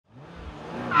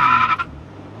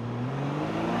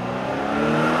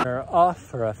off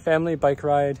for a family bike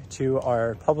ride to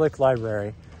our public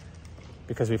library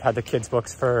because we've had the kids'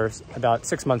 books for about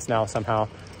 6 months now somehow,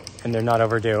 and they're not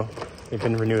overdue. They've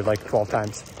been renewed like 12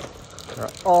 times. We're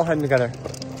all heading together.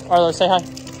 Arlo, say hi.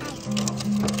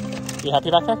 You happy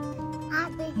back there?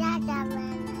 Happy birthday.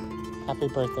 Happy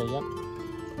birthday, yep.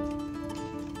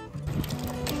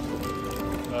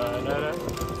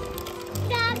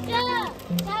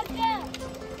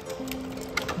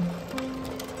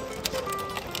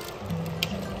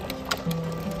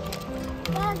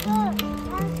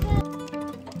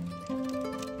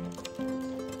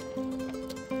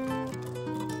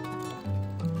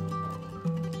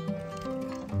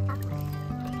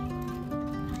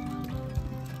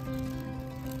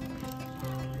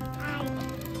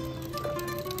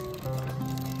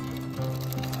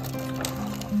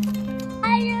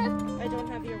 I don't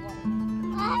have your water.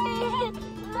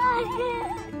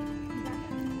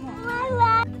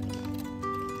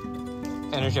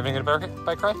 Andrew, you having a good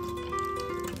bike ride?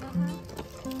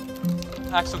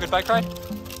 Axel, good bike ride?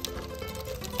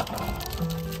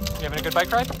 You having a good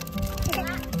bike ride?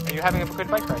 Are you having a good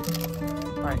bike ride?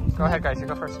 All right, go ahead, guys. You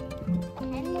go first.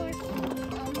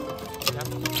 Yep.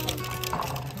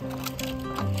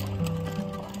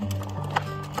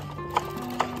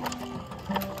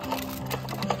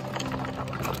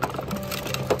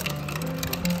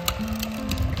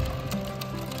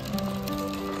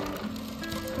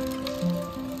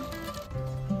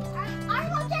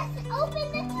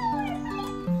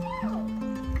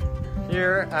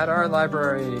 Here at our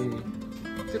library,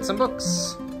 get some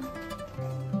books.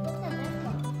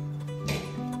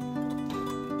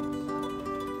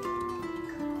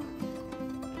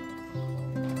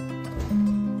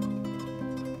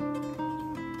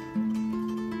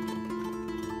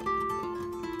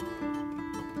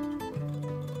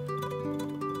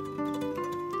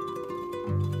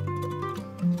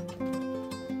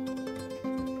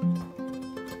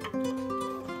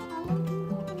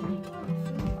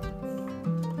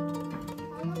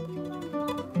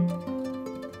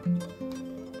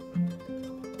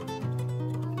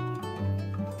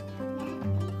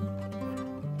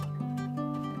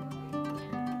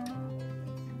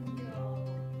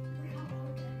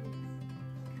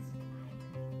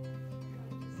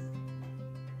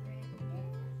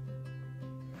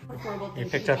 You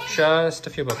picked up just a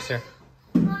few books here.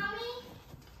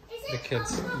 The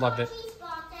kids loved it.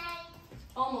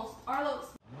 Almost. Arlo.